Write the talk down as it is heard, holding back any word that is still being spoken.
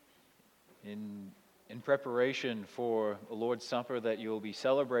in preparation for the Lord's Supper that you'll be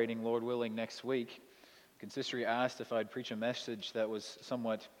celebrating, Lord willing, next week, consistory asked if I'd preach a message that was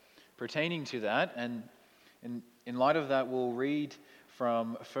somewhat pertaining to that. And in light of that, we'll read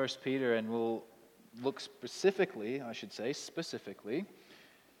from 1 Peter, and we'll look specifically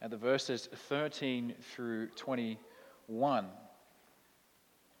at the verses 13 through 21.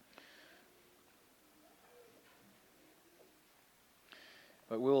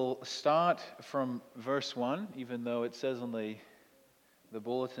 But we'll start from verse 1, even though it says on the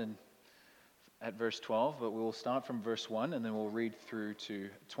bulletin at verse 12, but we'll start from verse 1 and then we'll read through to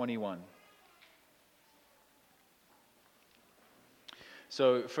 21.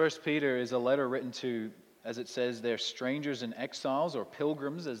 So 1 Peter is a letter written to, as it says, they're strangers and exiles, or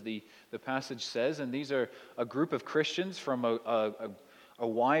pilgrims, as the passage says, and these are a group of Christians from a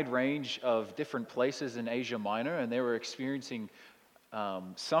wide range of different places in Asia Minor, and they were experiencing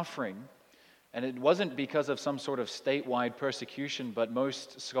suffering, and it wasn't because of some sort of statewide persecution, but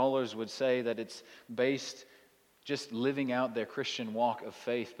most scholars would say that it's based just living out their Christian walk of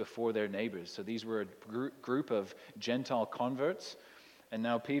faith before their neighbors. So these were a group of Gentile converts, and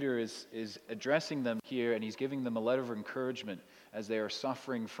now Peter is addressing them here, and he's giving them a letter of encouragement as they are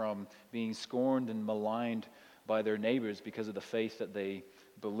suffering from being scorned and maligned by their neighbors because of the faith that they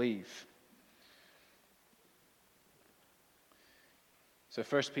believe. So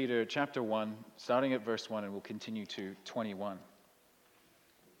 1 Peter chapter 1, starting at verse 1, and we'll continue to 21.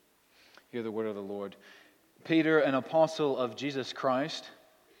 Hear the word of the Lord. Peter, an apostle of Jesus Christ,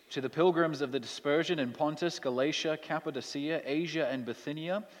 to the pilgrims of the dispersion in Pontus, Galatia, Cappadocia, Asia, and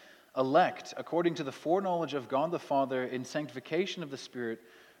Bithynia, elect according to the foreknowledge of God the Father in sanctification of the Spirit,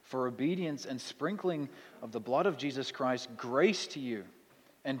 for obedience and sprinkling of the blood of Jesus Christ, grace to you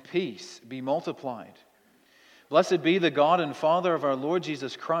and peace be multiplied. Blessed be the God and Father of our Lord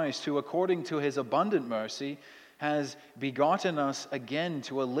Jesus Christ, who according to his abundant mercy has begotten us again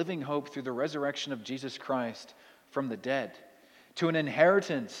to a living hope through the resurrection of Jesus Christ from the dead, to an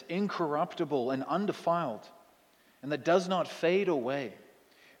inheritance incorruptible and undefiled, and that does not fade away,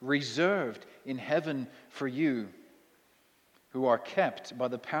 reserved in heaven for you, who are kept by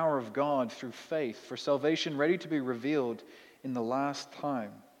the power of God through faith for salvation ready to be revealed in the last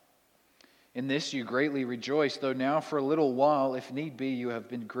time. In this you greatly rejoice, though now for a little while, if need be, you have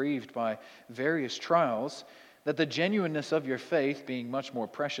been grieved by various trials, that the genuineness of your faith, being much more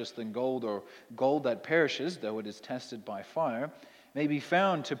precious than gold or gold that perishes, though it is tested by fire, may be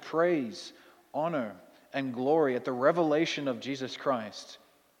found to praise, honor, and glory at the revelation of Jesus Christ,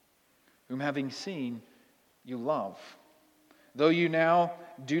 whom having seen, you love. Though you now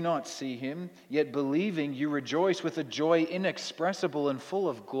do not see him, yet believing you rejoice with a joy inexpressible and full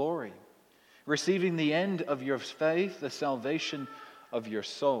of glory, receiving the end of your faith, the salvation of your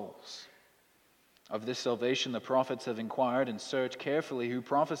souls. Of this salvation the prophets have inquired and searched carefully, who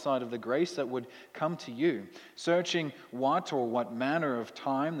prophesied of the grace that would come to you, searching what manner of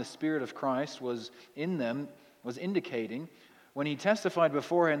time the Spirit of Christ was in them, was indicating, when he testified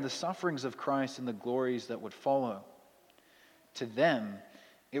beforehand the sufferings of Christ and the glories that would follow. To them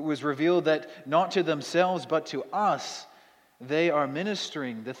it was revealed that not to themselves but to us they are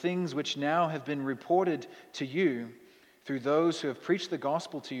ministering the things which now have been reported to you through those who have preached the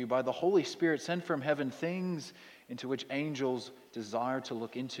gospel to you by the Holy Spirit sent from heaven, things into which angels desire to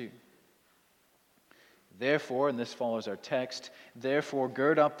look into. Therefore, and this follows our text, therefore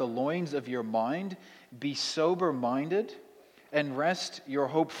gird up the loins of your mind, be sober-minded, and rest your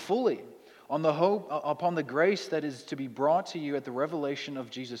hope fully on the hope upon the grace that is to be brought to you at the revelation of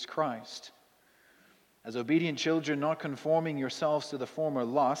Jesus Christ. As obedient children, not conforming yourselves to the former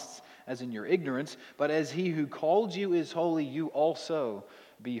lusts, as in your ignorance, but as he who called you is holy, you also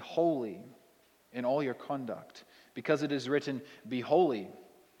be holy in all your conduct. Because it is written, be holy,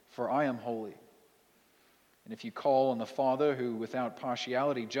 for I am holy. And if you call on the Father, who without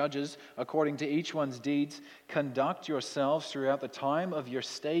partiality judges according to each one's deeds, conduct yourselves throughout the time of your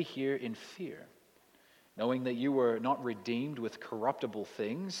stay here in fear, knowing that you were not redeemed with corruptible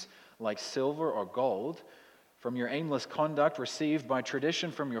things, like silver or gold, from your aimless conduct received by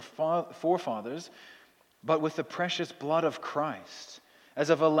tradition from your forefathers, but with the precious blood of Christ, as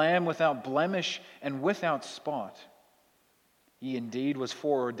of a lamb without blemish and without spot. He indeed was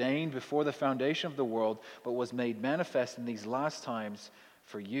foreordained before the foundation of the world, but was made manifest in these last times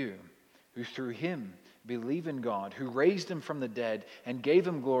for you, who through him believe in God, who raised him from the dead and gave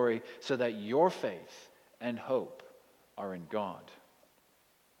him glory, so that your faith and hope are in God.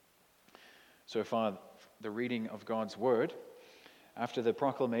 So far, the reading of God's word. After the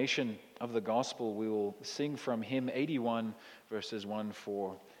proclamation of the gospel, we will sing from hymn 81, verses 1,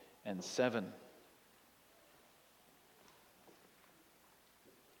 4, and 7.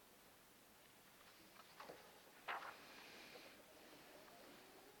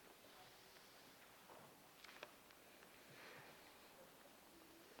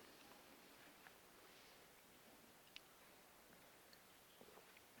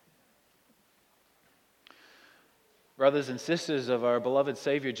 Brothers and sisters of our beloved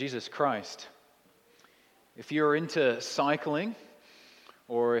Savior Jesus Christ, if you're into cycling,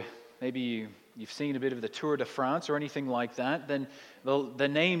 or maybe you've seen a bit of the Tour de France or anything like that, then the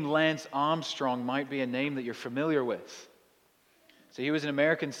name Lance Armstrong might be a name that you're familiar with. So he was an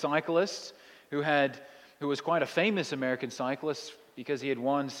American cyclist who was quite a famous American cyclist because he had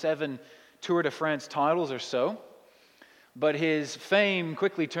won 7 Tour de France titles or so. But his fame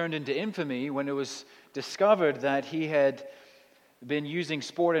quickly turned into infamy when it was discovered that he had been using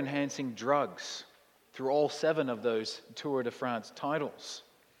sport-enhancing drugs through all 7 of those Tour de France titles.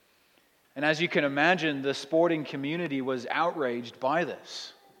 And as you can imagine, the sporting community was outraged by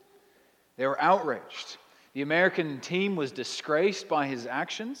this. They were outraged. The American team was disgraced by his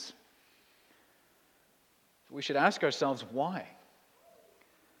actions. We should ask ourselves, why?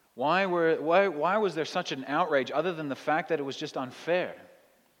 Why was there such an outrage other than the fact that it was just unfair?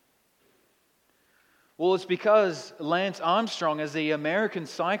 Well, it's because Lance Armstrong, as the American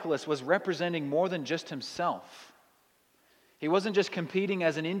cyclist, was representing more than just himself. He wasn't just competing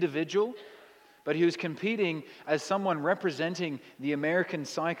as an individual, but he was competing as someone representing the American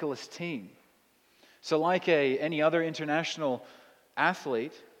cyclist team. So like any other international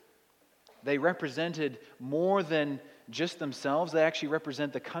athlete, they represented more than just themselves. They actually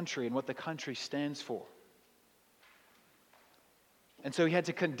represent the country and what the country stands for. And so he had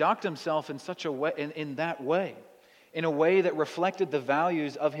to conduct himself in such a way, in that way, in a way that reflected the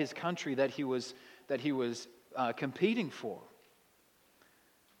values of his country that he was competing for.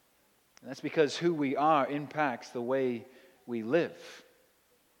 And that's because who we are impacts the way we live.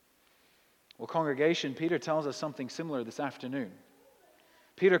 Well, congregation, Peter tells us something similar this afternoon.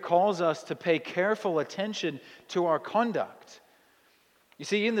 Peter calls us to pay careful attention to our conduct. You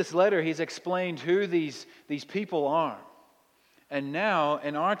see, in this letter, he's explained who these people are. And now,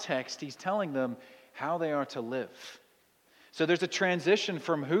 in our text, he's telling them how they are to live. So there's a transition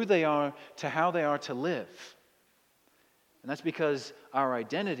from who they are to how they are to live. And that's because our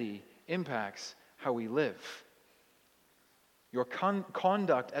identity impacts how we live. Your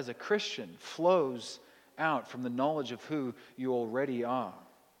conduct as a Christian flows out from the knowledge of who you already are.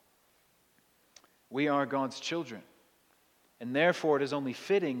 We are God's children, and therefore it is only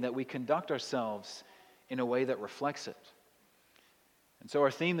fitting that we conduct ourselves in a way that reflects it. And so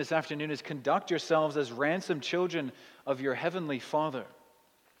our theme this afternoon is conduct yourselves as ransomed children of your heavenly Father.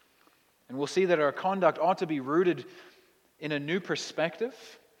 And we'll see that our conduct ought to be rooted in a new perspective,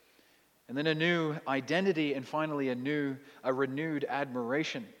 and then a new identity, and finally a renewed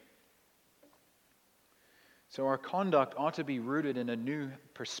admiration. So our conduct ought to be rooted in a new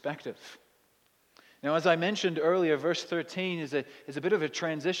perspective. Now, as I mentioned earlier, verse 13 is a bit of a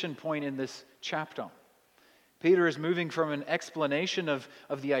transition point in this chapter. Peter is moving from an explanation of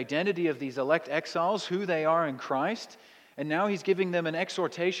the identity of these elect exiles, who they are in Christ, and now he's giving them an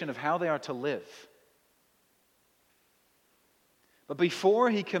exhortation of how they are to live. But before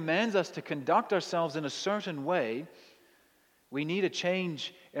he commands us to conduct ourselves in a certain way, we need a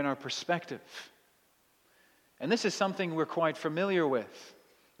change in our perspective. And this is something we're quite familiar with.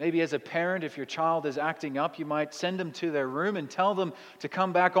 Maybe as a parent, if your child is acting up, you might send them to their room and tell them to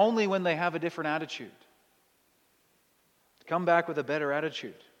come back only when they have a different attitude. To come back with a better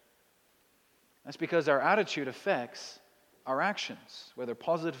attitude. That's because our attitude affects our actions, whether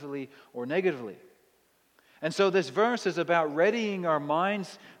positively or negatively. And so this verse is about readying our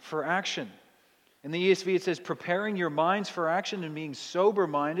minds for action. In the ESV it says, preparing your minds for action and being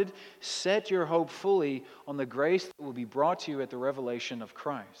sober-minded, set your hope fully on the grace that will be brought to you at the revelation of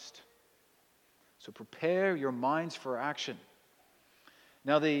Christ. So prepare your minds for action.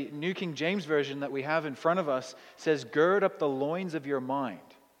 Now the New King James Version that we have in front of us says, gird up the loins of your mind.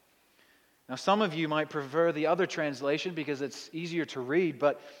 Now some of you might prefer the other translation because it's easier to read,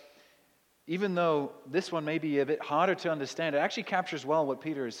 but even though this one may be a bit harder to understand, it actually captures well what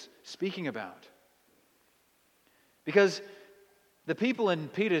Peter is speaking about. Because the people in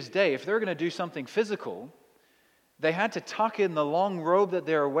Peter's day, if they were going to do something physical, they had to tuck in the long robe that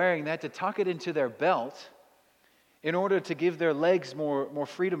they were wearing, they had to tuck it into their belt in order to give their legs more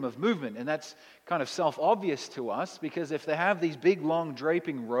freedom of movement. And that's kind of self-obvious to us, because if they have these big, long,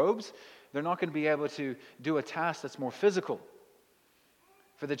 draping robes, they're not going to be able to do a task that's more physical.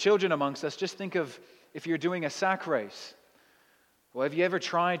 For the children amongst us, just think of if you're doing a sack race. Well, have you ever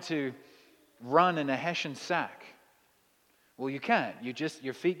tried to run in a Hessian sack? Well, you can't.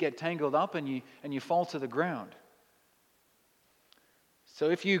 Your feet get tangled up and you fall to the ground. So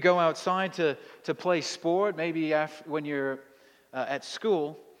if you go outside to play sport, maybe when you're at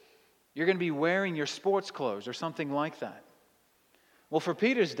school, you're going to be wearing your sports clothes or something like that. Well, for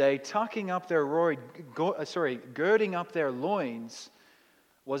Peter's day, girding up their loins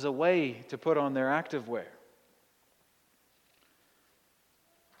was a way to put on their activewear.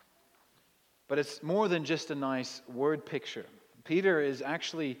 But it's more than just a nice word picture. Peter is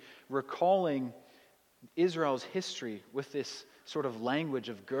actually recalling Israel's history with this sort of language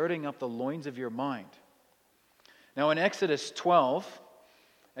of girding up the loins of your mind. Now in Exodus 12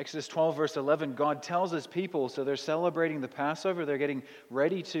 verse 11, God tells his people, so they're celebrating the Passover, they're getting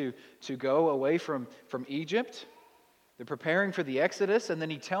ready to go away from Egypt. They're preparing for the Exodus, and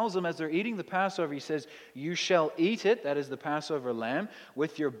then he tells them as they're eating the Passover, he says, "You shall eat it," that is the Passover lamb,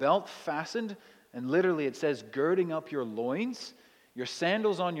 "with your belt fastened," and literally it says, "girding up your loins, your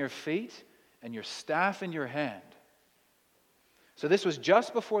sandals on your feet, and your staff in your hand." So this was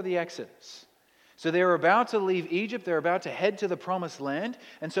just before the Exodus. So they were about to leave Egypt, they're about to head to the Promised Land,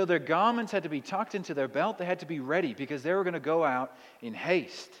 and so their garments had to be tucked into their belt, they had to be ready because they were going to go out in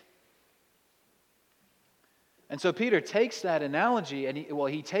haste. And so Peter takes that analogy, and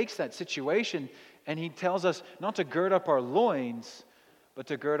he takes that situation, and he tells us not to gird up our loins, but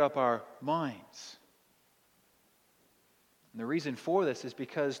to gird up our minds. And the reason for this is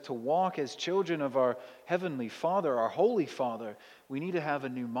because to walk as children of our Heavenly Father, our Holy Father, we need to have a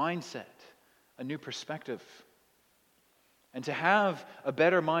new mindset, a new perspective. And to have a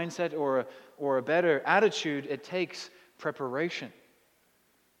better mindset or a better attitude, it takes preparation.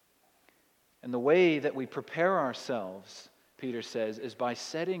 And the way that we prepare ourselves, Peter says, is by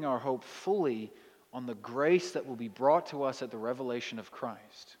setting our hope fully on the grace that will be brought to us at the revelation of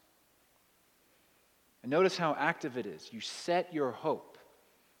Christ. And notice how active it is. You set your hope.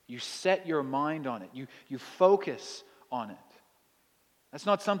 You set your mind on it. You focus on it. That's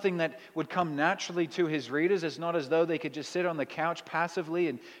not something that would come naturally to his readers. It's not as though they could just sit on the couch passively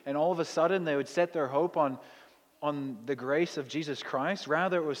and all of a sudden they would set their hope on the grace of Jesus Christ.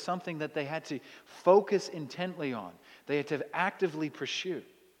 Rather, it was something that they had to focus intently on. They had to actively pursue.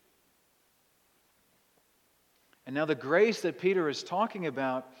 And now the grace that Peter is talking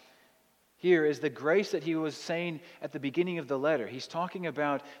about here is the grace that he was saying at the beginning of the letter. He's talking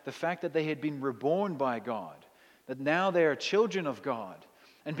about the fact that they had been reborn by God, that now they are children of God.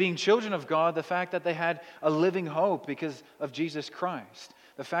 And being children of God, the fact that they had a living hope because of Jesus Christ.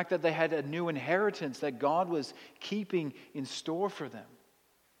 The fact that they had a new inheritance that God was keeping in store for them.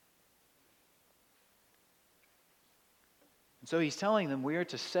 And so he's telling them we are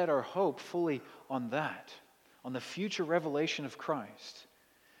to set our hope fully on that, on the future revelation of Christ.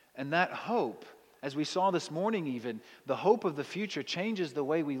 And that hope, as we saw this morning even, the hope of the future changes the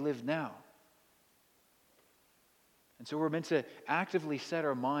way we live now. And so we're meant to actively set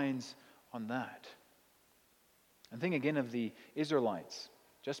our minds on that. And think again of the Israelites.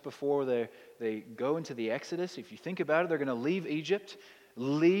 Just before they go into the Exodus, if you think about it, they're going to leave Egypt,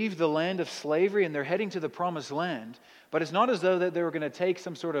 leave the land of slavery, and they're heading to the Promised Land. But it's not as though that they were going to take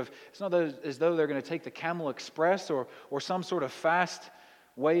it's not as though they're going to take the Camel Express or some sort of fast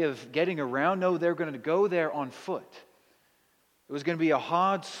way of getting around. No, they're going to go there on foot. It was going to be a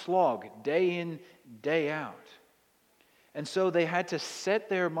hard slog, day in, day out. And so they had to set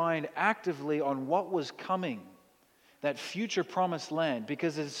their mind actively on what was coming, that future promised land,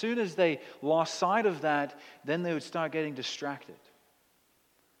 because as soon as they lost sight of that, then they would start getting distracted.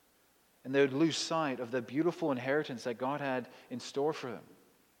 And they would lose sight of the beautiful inheritance that God had in store for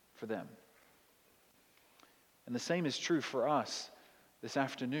them. And the same is true for us this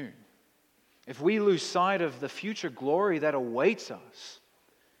afternoon. If we lose sight of the future glory that awaits us,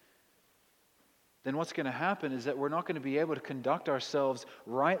 then what's going to happen is that we're not going to be able to conduct ourselves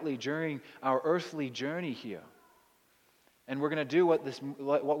rightly during our earthly journey here. And we're going to do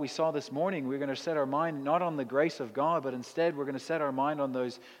what we saw this morning. We're going to set our mind not on the grace of God, but instead we're going to set our mind on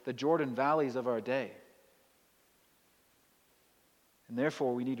the Jordan valleys of our day. And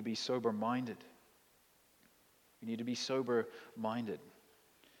therefore we need to be sober-minded. We need to be sober-minded.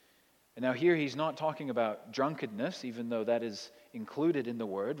 And now here he's not talking about drunkenness, even though that is included in the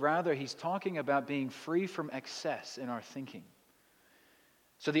word. Rather, he's talking about being free from excess in our thinking.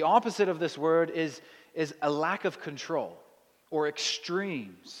 So the opposite of this word is a lack of control or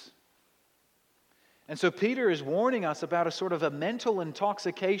extremes. And so Peter is warning us about a sort of a mental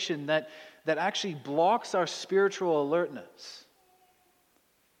intoxication that actually blocks our spiritual alertness.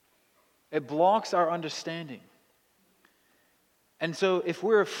 It blocks our understanding. And so if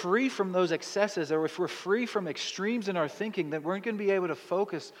we're free from those excesses, or if we're free from extremes in our thinking, then we're going to be able to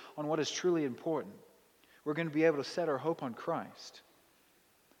focus on what is truly important. We're going to be able to set our hope on Christ.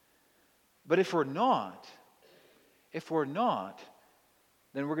 But if we're not,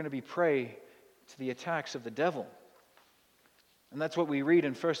 then we're going to be prey to the attacks of the devil. And that's what we read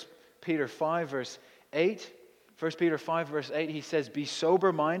in 1 Peter 5, verse 8. 1 Peter 5, verse 8, he says, "Be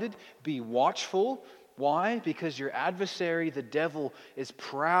sober-minded, be watchful." Why? Because your adversary, the devil, is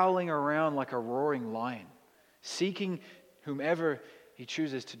prowling around like a roaring lion, seeking whomever he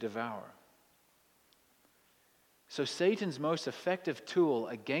chooses to devour. So Satan's most effective tool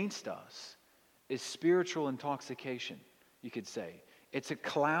against us is spiritual intoxication, you could say. It's a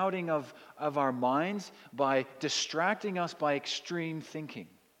clouding of our minds by distracting us by extreme thinking,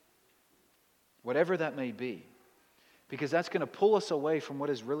 whatever that may be, because that's going to pull us away from what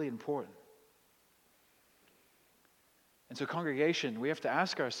is really important. And so, congregation, we have to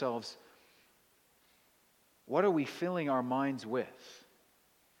ask ourselves, what are we filling our minds with?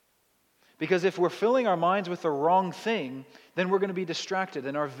 Because if we're filling our minds with the wrong thing, then we're going to be distracted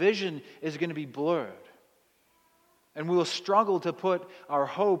and our vision is going to be blurred. And we will struggle to put our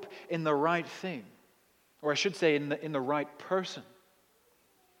hope in the right thing. Or I should say, in the right person.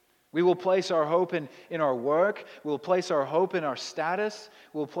 We will place our hope in our work. We'll place our hope in our status.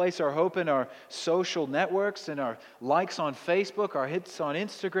 We'll place our hope in our social networks, in our likes on Facebook, our hits on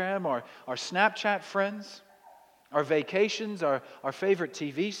Instagram, our Snapchat friends, our vacations, our favorite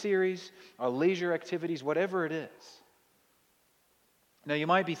TV series, our leisure activities, whatever it is. Now you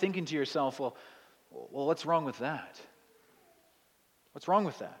might be thinking to yourself, well, what's wrong with that? What's wrong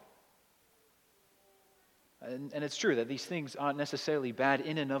with that? And it's true that these things aren't necessarily bad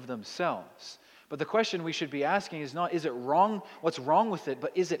in and of themselves. But the question we should be asking is not, is it wrong? What's wrong with it?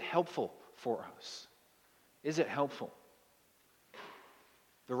 But is it helpful for us? Is it helpful?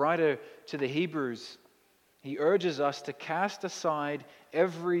 The writer to the Hebrews, he urges us to cast aside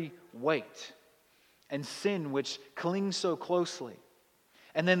every weight and sin which clings so closely.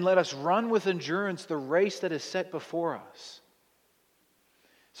 And then let us run with endurance the race that is set before us.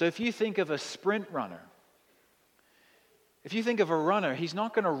 So if you think of a sprint runner, if you think of a runner, he's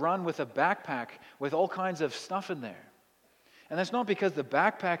not going to run with a backpack with all kinds of stuff in there. And that's not because the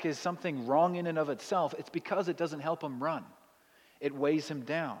backpack is something wrong in and of itself. It's because it doesn't help him run. It weighs him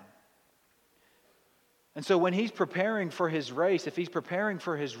down. And so when he's preparing for his race, if he's preparing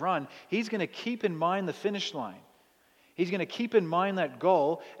for his run, he's going to keep in mind the finish line. He's going to keep in mind that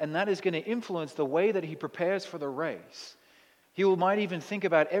goal, and that is going to influence the way that he prepares for the race. He might even think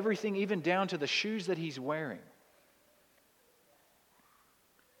about everything, even down to the shoes that he's wearing.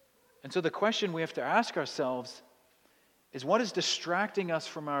 And so the question we have to ask ourselves is, what is distracting us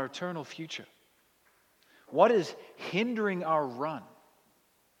from our eternal future? What is hindering our run?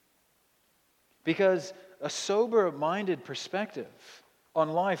 Because a sober-minded perspective on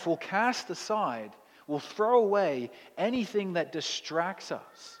life will cast aside, will throw away anything that distracts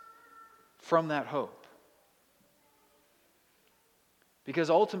us from that hope.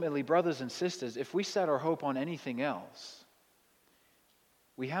 Because ultimately, brothers and sisters, if we set our hope on anything else,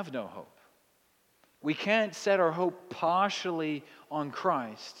 we have no hope. We can't set our hope partially on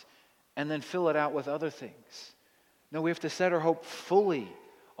Christ and then fill it out with other things. No, we have to set our hope fully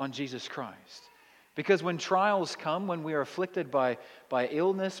on Jesus Christ. Because when trials come, when we are afflicted by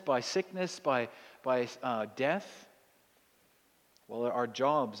illness, by sickness, by death, well, our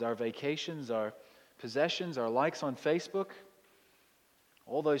jobs, our vacations, our possessions, our likes on Facebook,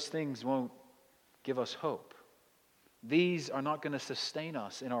 all those things won't give us hope. These are not going to sustain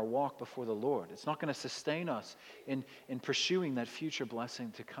us in our walk before the Lord. It's not going to sustain us in pursuing that future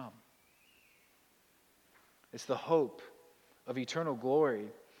blessing to come. It's the hope of eternal glory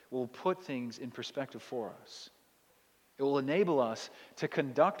will put things in perspective for us. It will enable us to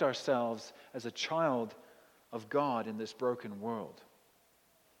conduct ourselves as a child of God in this broken world.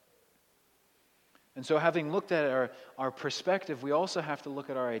 And so having looked at our perspective, we also have to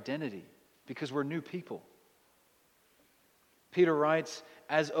look at our identity, because we're new people. Peter writes,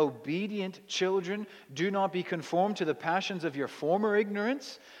 "As obedient children, do not be conformed to the passions of your former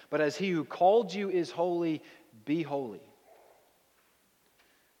ignorance, but as he who called you is holy, be holy."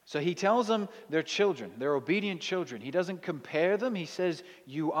 So he tells them they're children, they're obedient children. He doesn't compare them, he says,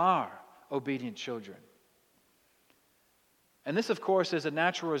 you are obedient children. And this, of course, is a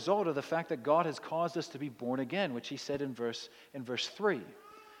natural result of the fact that God has caused us to be born again, which he said in verse 3.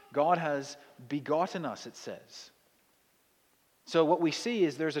 God has begotten us, it says. So what we see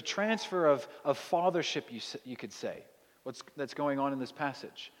is there's a transfer of fathership, you could say, that's going on in this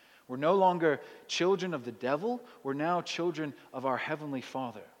passage, We're no longer children of the devil. We're now children of our Heavenly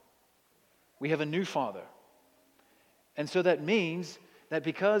Father. We have a new Father. And so that means that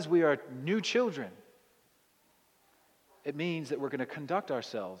because we are new children, it means that we're going to conduct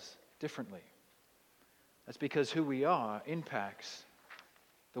ourselves differently. That's because who we are impacts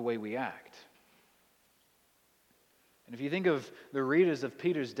the way we act. And if you think of the readers of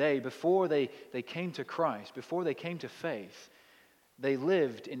Peter's day, before they came to Christ, before they came to faith, they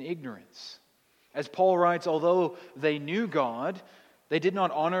lived in ignorance. As Paul writes, although they knew God, they did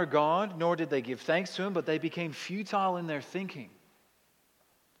not honor God, nor did they give thanks to Him, but they became futile in their thinking.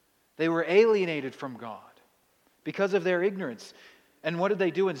 They were alienated from God because of their ignorance. And what did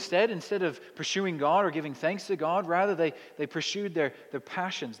they do instead? Instead of pursuing God or giving thanks to God, rather they pursued their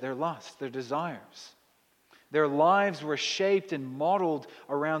passions, their lusts, their desires. Their lives were shaped and modeled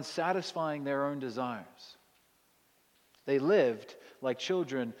around satisfying their own desires. They lived like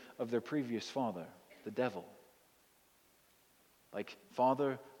children of their previous father, the devil. Like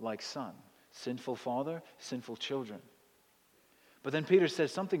father, like son. Sinful father, sinful children. But then Peter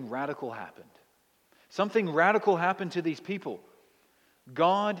says something radical happened. Something radical happened to these people.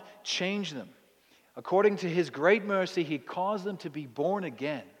 God changed them. According to His great mercy, He caused them to be born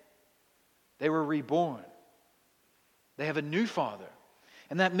again. They were reborn. They have a new father.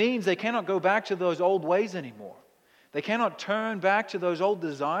 And that means they cannot go back to those old ways anymore. They cannot turn back to those old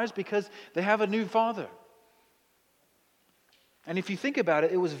desires because they have a new father. And if you think about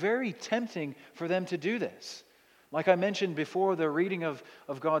it, it was very tempting for them to do this. Like I mentioned before the reading of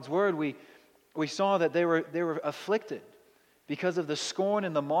God's Word, we saw that they were afflicted because of the scorn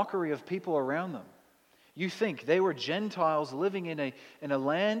and the mockery of people around them. You think they were Gentiles living in a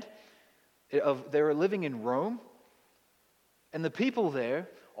land they were living in Rome, and the people there,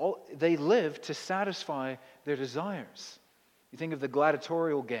 they lived to satisfy their desires. You think of the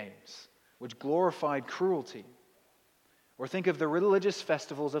gladiatorial games, which glorified cruelty. Or think of the religious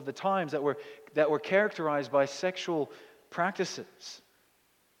festivals of the times that were characterized by sexual practices.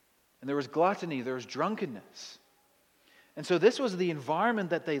 And there was gluttony, there was drunkenness. And so this was the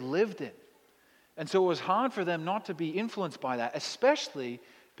environment that they lived in. And so it was hard for them not to be influenced by that, especially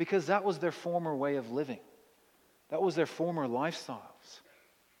because that was their former way of living. That was their former lifestyles.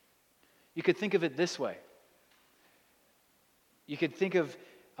 You could think of it this way. You could think of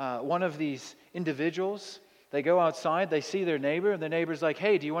one of these individuals. They go outside, they see their neighbor, and the neighbor's like,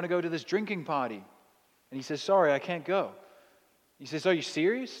 hey, do you want to go to this drinking party? And he says, sorry, I can't go. He says, are you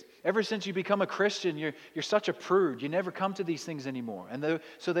serious? Ever since you become a Christian, you're such a prude. You never come to these things anymore. And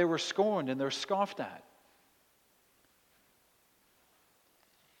so they were scorned and they were scoffed at.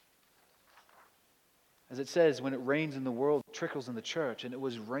 As it says, when it rains in the world, it trickles in the church. And it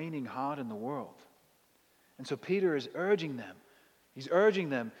was raining hard in the world. And so Peter is urging them. He's urging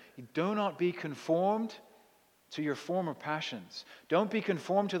them, do not be conformed to your former passions. Don't be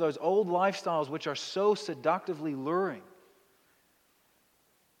conformed to those old lifestyles which are so seductively luring.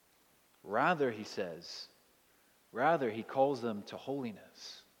 Rather, he says, he calls them to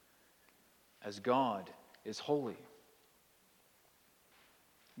holiness, as God is holy.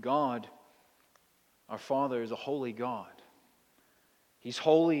 God, our Father, is a holy God. He's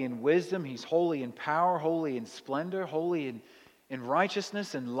holy in wisdom, He's holy in power, holy in splendor, holy in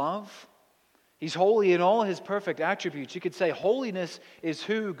righteousness and love. He's holy in all His perfect attributes. You could say holiness is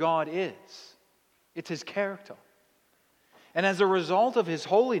who God is. It's His character. And as a result of His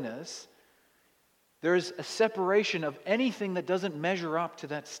holiness, there's a separation of anything that doesn't measure up to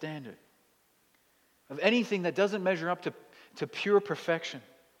that standard. Of anything that doesn't measure up to pure perfection.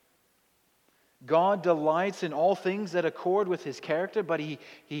 God delights in all things that accord with His character, but He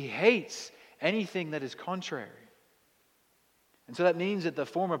hates anything that is contrary. And so that means that the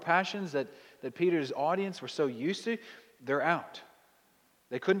former passions that Peter's audience were so used to, they're out.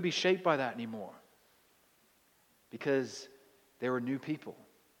 They couldn't be shaped by that anymore. Because they were new people.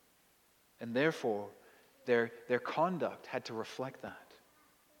 And therefore, their conduct had to reflect that.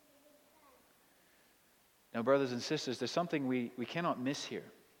 Now, brothers and sisters, there's something we cannot miss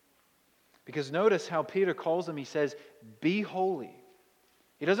here. Because notice how Peter calls them, he says, be holy.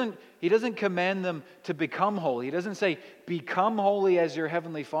 He doesn't command them to become holy. He doesn't say, become holy as your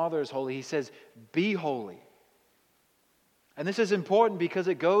heavenly Father is holy. He says, be holy. And this is important because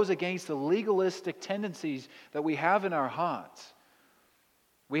it goes against the legalistic tendencies that we have in our hearts.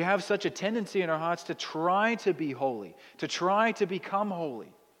 We have such a tendency in our hearts to try to be holy, to try to become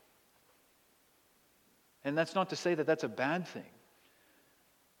holy. And that's not to say that that's a bad thing.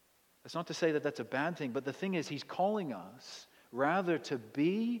 That's not to say that that's a bad thing, but the thing is, He's calling us rather to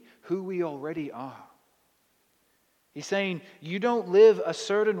be who we already are. He's saying you don't live a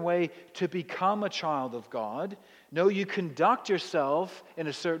certain way to become a child of God. No, you conduct yourself in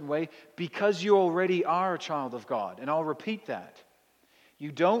a certain way because you already are a child of God. And I'll repeat that.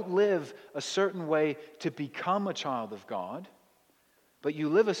 You don't live a certain way to become a child of God, but you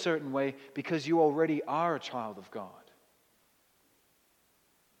live a certain way because you already are a child of God.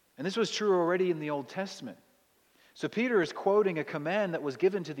 And this was true already in the Old Testament. So Peter is quoting a command that was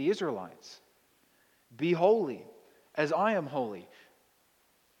given to the Israelites. Be holy, as I am holy.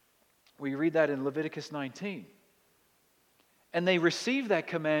 We read that in Leviticus 19. And they received that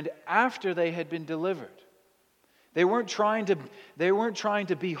command after they had been delivered. They weren't trying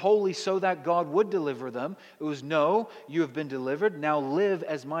to be holy so that God would deliver them. It was, no, you have been delivered, now live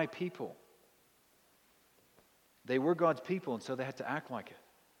as my people. They were God's people, and so they had to act like it.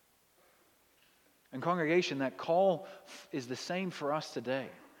 And congregation, that call is the same for us today.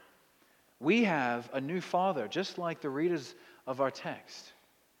 We have a new Father, just like the readers of our text.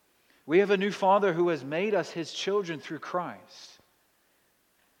 We have a new Father who has made us His children through Christ.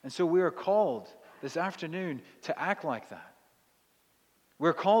 And so we are called this afternoon to act like that.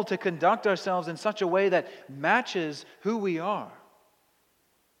 We're called to conduct ourselves in such a way that matches who we are.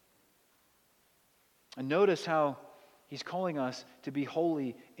 And notice how He's calling us to be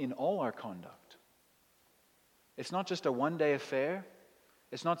holy in all our conduct. It's not just a one-day affair.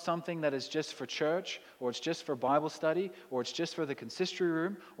 It's not something that is just for church, or it's just for Bible study, or it's just for the consistory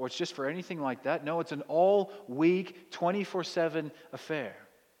room, or it's just for anything like that. No, it's an all-week, 24/7 affair.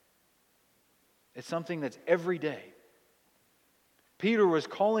 It's something that's every day. Peter was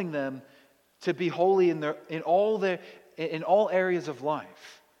calling them to be holy in all areas of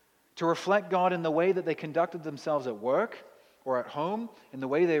life, to reflect God in the way that they conducted themselves at work or at home, in the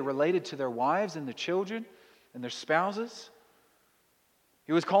way they related to their wives and their children and their spouses.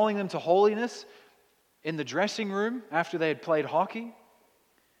 He was calling them to holiness in the dressing room after they had played hockey.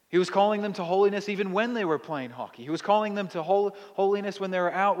 He was calling them to holiness even when they were playing hockey. He was calling them to holiness when they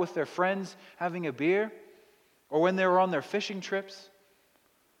were out with their friends having a beer, or when they were on their fishing trips,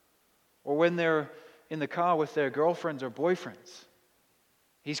 or when they're in the car with their girlfriends or boyfriends.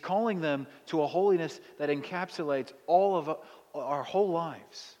 He's calling them to a holiness that encapsulates all of our whole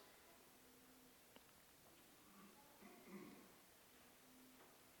lives.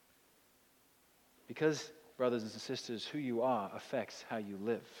 Because, brothers and sisters, who you are affects how you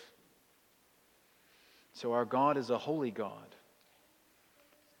live. So our God is a holy God.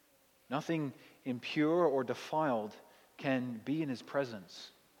 Nothing impure or defiled can be in His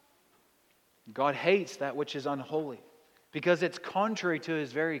presence. God hates that which is unholy because it's contrary to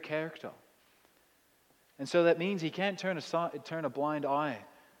His very character. And so that means He can't turn a blind eye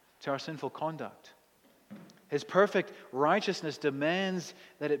to our sinful conduct. His perfect righteousness demands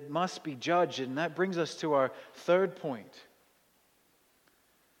that it must be judged, and that brings us to our third point.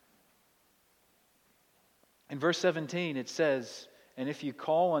 In verse 17 it says, "And if you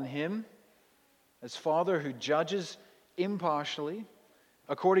call on Him as Father who judges impartially,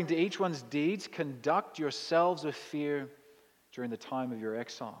 according to each one's deeds, conduct yourselves with fear during the time of your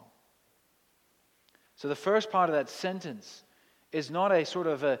exile." So the first part of that sentence is not a sort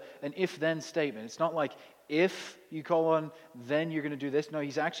of an if-then statement. It's not like, if you call on, then you're going to do this. No,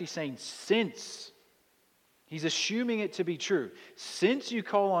 He's actually saying since. He's assuming it to be true. Since you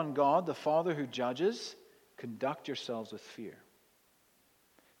call on God, the Father who judges, conduct yourselves with fear.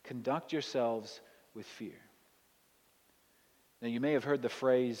 Conduct yourselves with fear. Now, you may have heard the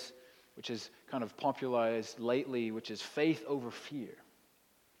phrase, which is kind of popularized lately, which is faith over fear.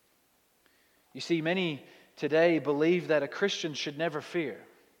 You see, many today believe that a Christian should never fear,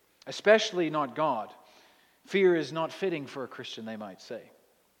 especially not God. Fear is not fitting for a Christian, they might say.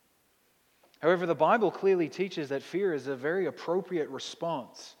 However, the Bible clearly teaches that fear is a very appropriate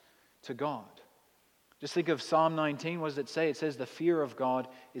response to God. Just think of Psalm 19. What does it say? It says the fear of God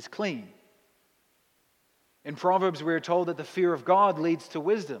is clean. In Proverbs, we are told that the fear of God leads to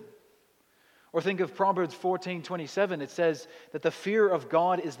wisdom. Or think of Proverbs 14:27. It says that the fear of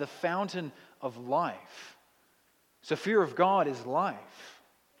God is the fountain of life. So fear of God is life.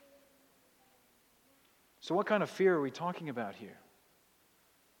 So what kind of fear are we talking about here?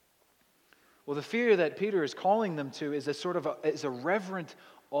 Well, the fear that Peter is calling them to is a reverent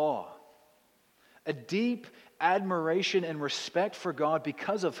awe, a deep admiration and respect for God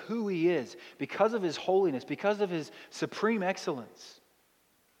because of who He is, because of His holiness, because of His supreme excellence.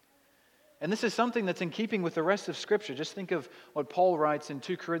 And this is something that's in keeping with the rest of Scripture. Just think of what Paul writes in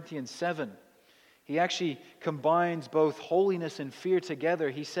 2 Corinthians 7. He actually combines both holiness and fear together.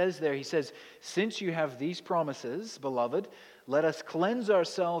 He says, since you have these promises, beloved, let us cleanse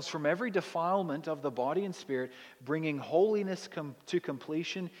ourselves from every defilement of the body and spirit, bringing holiness to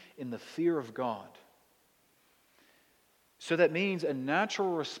completion in the fear of God. So that means a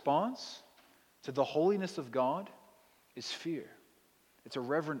natural response to the holiness of God is fear. It's a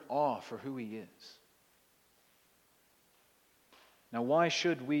reverent awe for who He is. Now, why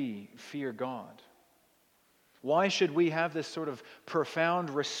should we fear God? Why should we have this sort of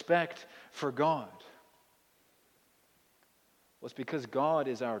profound respect for God? Well, it's because God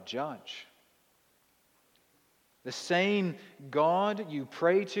is our judge. The same God you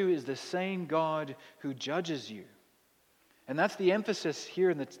pray to is the same God who judges you. And that's the emphasis here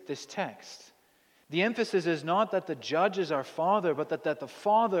in this text. The emphasis is not that the judge is our Father, but that the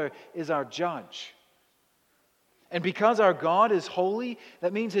Father is our judge. And because our God is holy,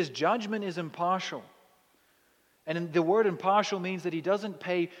 that means His judgment is impartial. And the word impartial means that He doesn't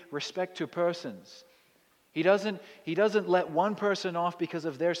pay respect to persons. He doesn't let one person off because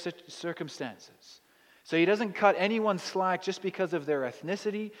of their circumstances. So He doesn't cut anyone slack just because of their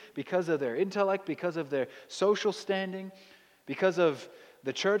ethnicity, because of their intellect, because of their social standing, because of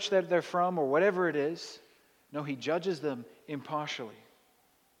the church that they're from, or whatever it is. No, He judges them impartially.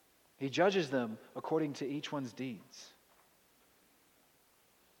 He judges them according to each one's deeds.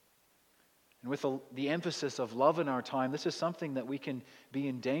 And with the emphasis of love in our time, this is something that we can be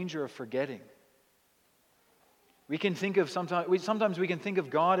in danger of forgetting. We can think of sometimes we can think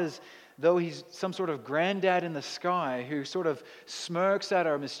of God as though He's some sort of granddad in the sky who sort of smirks at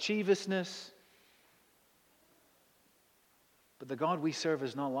our mischievousness. But the God we serve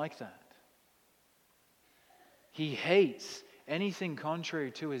is not like that. He hates anything contrary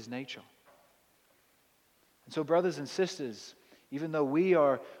to His nature. And so, brothers and sisters, even though we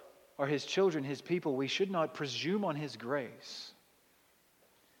are His children, His people, we should not presume on His grace.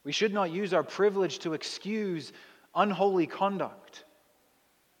 We should not use our privilege to excuse unholy conduct.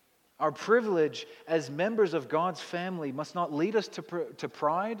 Our privilege as members of God's family must not lead us to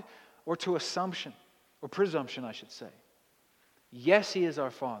pride or to assumption, or presumption, I should say. Yes, He is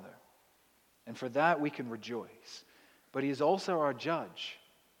our Father, and for that we can rejoice. But He is also our judge.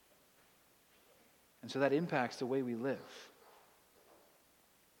 And so that impacts the way we live.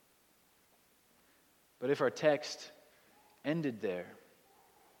 But if our text ended there,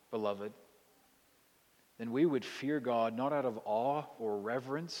 beloved, then we would fear God not out of awe or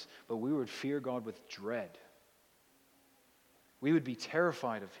reverence, but we would fear God with dread. We would be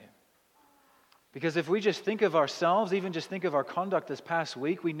terrified of Him. Because if we just think of ourselves, even just think of our conduct this past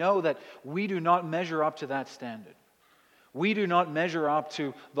week, we know that we do not measure up to that standard. We do not measure up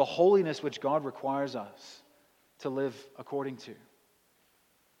to the holiness which God requires us to live according to.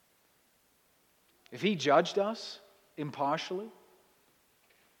 If He judged us impartially,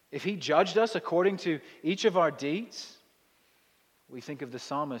 if He judged us according to each of our deeds, we think of the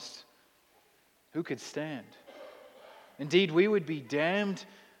psalmist, who could stand? Indeed, we would be damned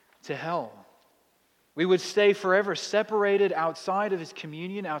to hell. We would stay forever separated outside of His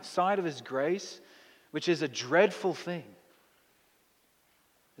communion, outside of His grace, which is a dreadful thing.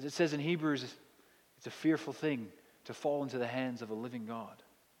 As it says in Hebrews, it's a fearful thing to fall into the hands of a living God.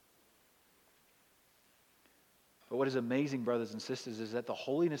 But what is amazing, brothers and sisters, is that the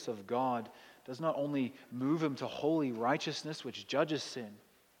holiness of God does not only move Him to holy righteousness, which judges sin,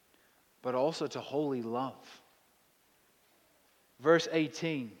 but also to holy love. Verse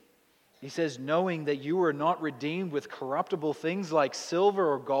 18, He says, knowing that you were not redeemed with corruptible things like silver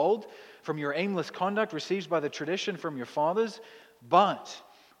or gold from your aimless conduct received by the tradition from your fathers, but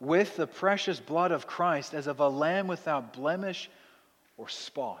with the precious blood of Christ as of a lamb without blemish or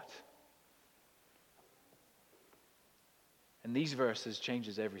spot. And these verses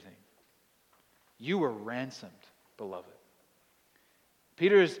changes everything. You were ransomed, beloved.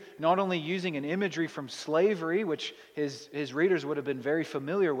 Peter is not only using an imagery from slavery, which his readers would have been very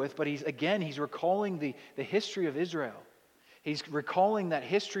familiar with, but he's recalling the history of Israel. He's recalling that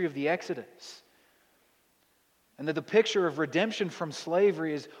history of the Exodus. And that the picture of redemption from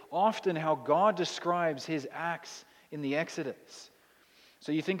slavery is often how God describes His acts in the Exodus.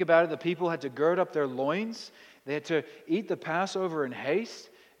 So you think about it, the people had to gird up their loins. They had to eat the Passover in haste.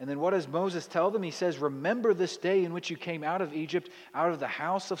 And then what does Moses tell them? He says, remember this day in which you came out of Egypt, out of the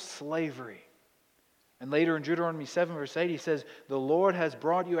house of slavery. And later in Deuteronomy 7 verse 8, he says, the Lord has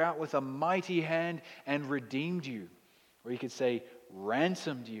brought you out with a mighty hand and redeemed you. Or you could say,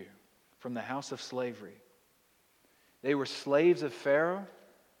 ransomed you from the house of slavery. They were slaves of Pharaoh,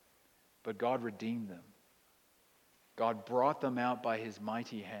 but God redeemed them. God brought them out by His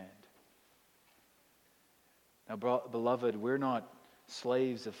mighty hand. Now, beloved, we're not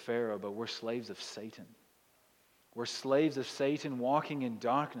slaves of Pharaoh, but we're slaves of Satan. We're slaves of Satan walking in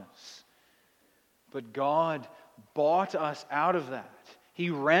darkness. But God bought us out of that. He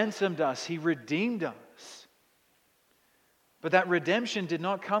ransomed us. He redeemed us. But that redemption did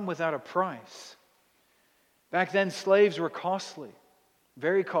not come without a price. Back then, slaves were costly,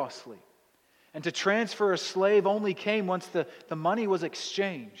 very costly. And to transfer a slave only came once the money was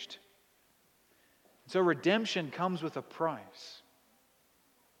exchanged. So redemption comes with a price.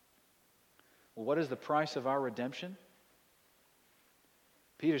 Well, what is the price of our redemption?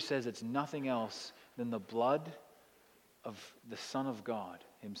 Peter says it's nothing else than the blood of the Son of God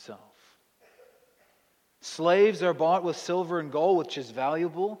himself. Slaves are bought with silver and gold, which is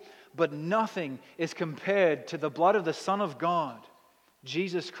valuable, but nothing is compared to the blood of the Son of God,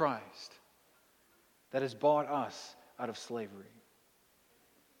 Jesus Christ, that has bought us out of slavery.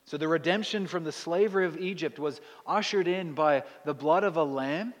 So the redemption from the slavery of Egypt was ushered in by the blood of a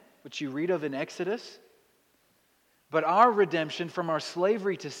lamb, which you read of in Exodus. But our redemption from our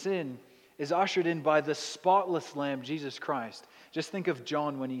slavery to sin is ushered in by the spotless Lamb, Jesus Christ. Just think of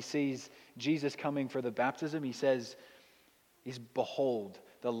John when he sees Jesus coming for the baptism. He says, "Behold,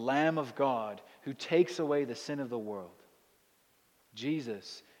 the Lamb of God who takes away the sin of the world."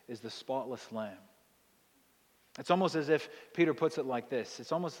 Jesus is the spotless Lamb. It's almost as if Peter puts it like this.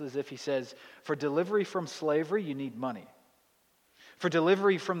 It's almost as if he says, for delivery from slavery, you need money. For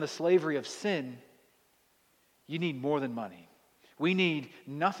delivery from the slavery of sin, you need more than money. We need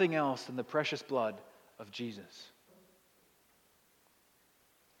nothing else than the precious blood of Jesus.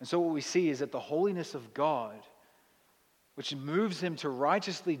 And so what we see is that the holiness of God, which moves him to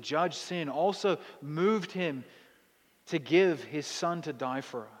righteously judge sin, also moved him to give his Son to die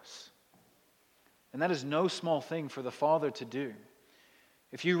for us. And that is no small thing for the Father to do.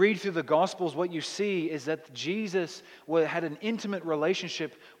 If you read through the Gospels, what you see is that Jesus had an intimate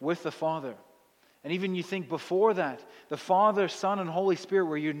relationship with the Father. And even you think before that, the Father, Son, and Holy Spirit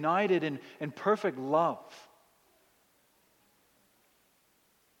were united in perfect love.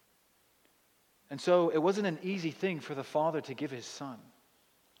 And so it wasn't an easy thing for the Father to give his Son.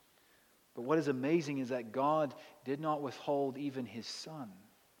 But what is amazing is that God did not withhold even his Son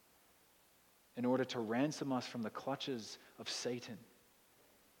in order to ransom us from the clutches of Satan.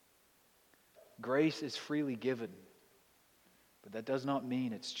 Grace is freely given, but that does not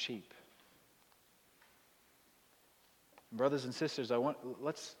mean it's cheap. Brothers and sisters,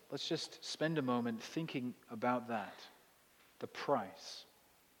 let's just spend a moment thinking about that, the price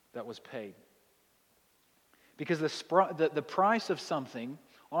that was paid. Because the price of something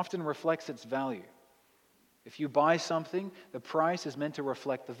often reflects its value. If you buy something, the price is meant to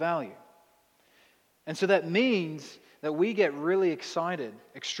reflect the value. And so that means that we get really excited,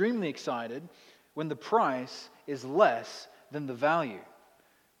 extremely excited, when the price is less than the value.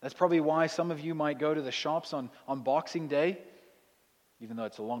 That's probably why some of you might go to the shops on Boxing Day, even though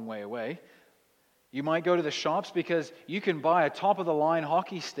it's a long way away. You might go to the shops because you can buy a top-of-the-line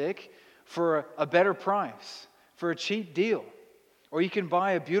hockey stick for a better price, for a cheap deal. Or you can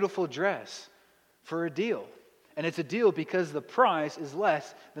buy a beautiful dress for a deal. And it's a deal because the price is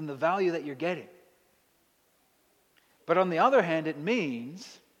less than the value that you're getting. But on the other hand, it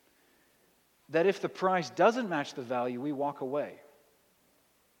means that if the price doesn't match the value, we walk away.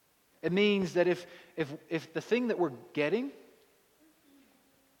 It means that if the thing that we're getting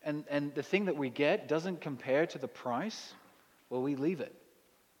and the thing that we get doesn't compare to the price, well, we leave it.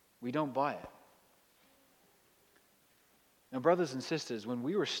 We don't buy it. Now, brothers and sisters, when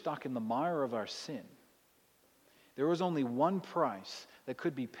we were stuck in the mire of our sin, there was only one price that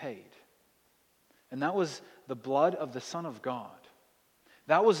could be paid. And that was the blood of the Son of God.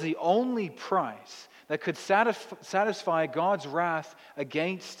 That was the only price that could satisfy God's wrath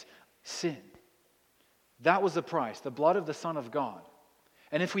against sin. That was the price, the blood of the Son of God.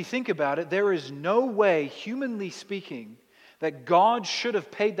 And if we think about it, there is no way, humanly speaking, that God should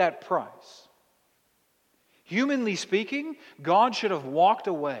have paid that price. Humanly speaking, God should have walked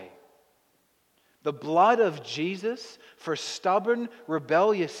away. The blood of Jesus for stubborn,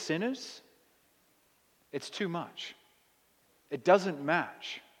 rebellious sinners, it's too much. It doesn't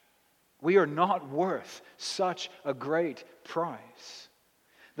match. We are not worth such a great price.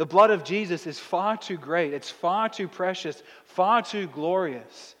 The blood of Jesus is far too great, it's far too precious, far too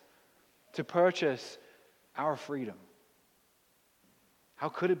glorious to purchase our freedom. How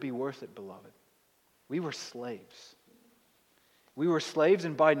could it be worth it, beloved? We were slaves. We were slaves,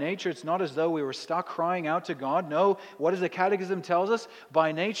 and by nature, it's not as though we were stuck crying out to God. No, what does the Catechism tells us?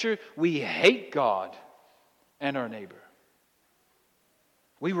 By nature, we hate God and our neighbor.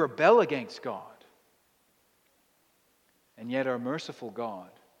 We rebel against God. And yet our merciful God,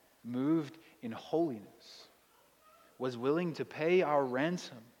 moved in holiness, was willing to pay our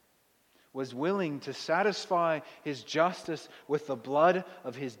ransom, was willing to satisfy his justice with the blood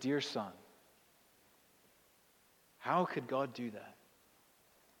of his dear Son. How could God do that?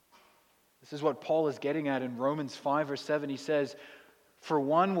 This is what Paul is getting at in Romans 5 verse 7. He says, "For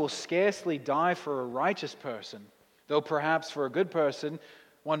one will scarcely die for a righteous person, though perhaps for a good person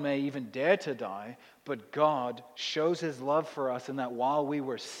one may even dare to die. But God shows his love for us in that while we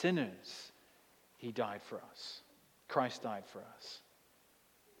were sinners, he died for us." Christ died for us.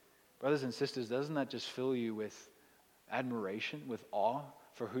 Brothers and sisters, doesn't that just fill you with admiration, with awe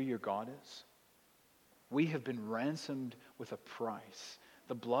for who your God is? We have been ransomed with a price,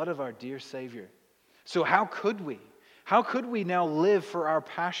 the blood of our dear Savior. So how could we? How could we now live for our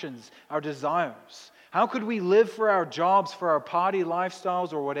passions, our desires? How could we live for our jobs, for our party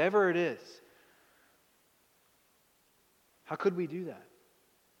lifestyles, or whatever it is? How could we do that?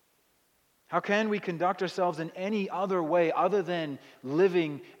 How can we conduct ourselves in any other way other than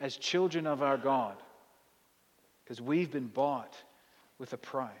living as children of our God? Because we've been bought with a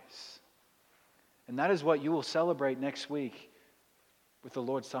price. And that is what you will celebrate next week with the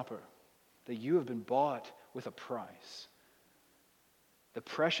Lord's Supper. That you have been bought with a price. The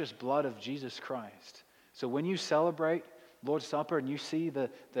precious blood of Jesus Christ. So when you celebrate Lord's Supper and you see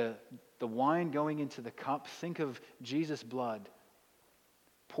the wine going into the cup, think of Jesus' blood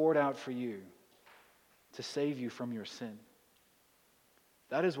poured out for you to save you from your sin.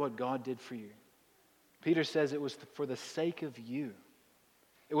 That is what God did for you. Peter says it was for the sake of you.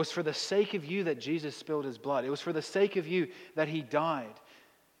 It was for the sake of you that Jesus spilled his blood. It was for the sake of you that he died.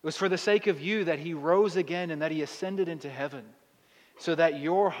 It was for the sake of you that he rose again and that he ascended into heaven, so that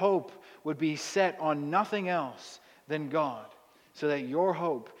your hope would be set on nothing else than God, so that your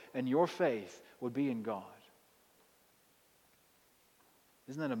hope and your faith would be in God.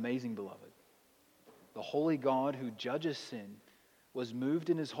 Isn't that amazing, beloved? The holy God who judges sin was moved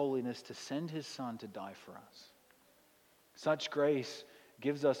in his holiness to send his Son to die for us. Such grace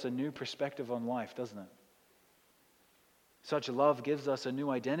gives us a new perspective on life, doesn't it? Such love gives us a new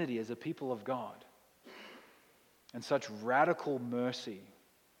identity as a people of God. And such radical mercy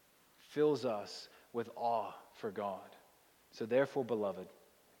fills us with awe for God. So therefore, beloved,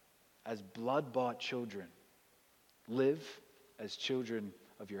 as blood-bought children, live as children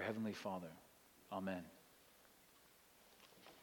of your Heavenly Father. Amen.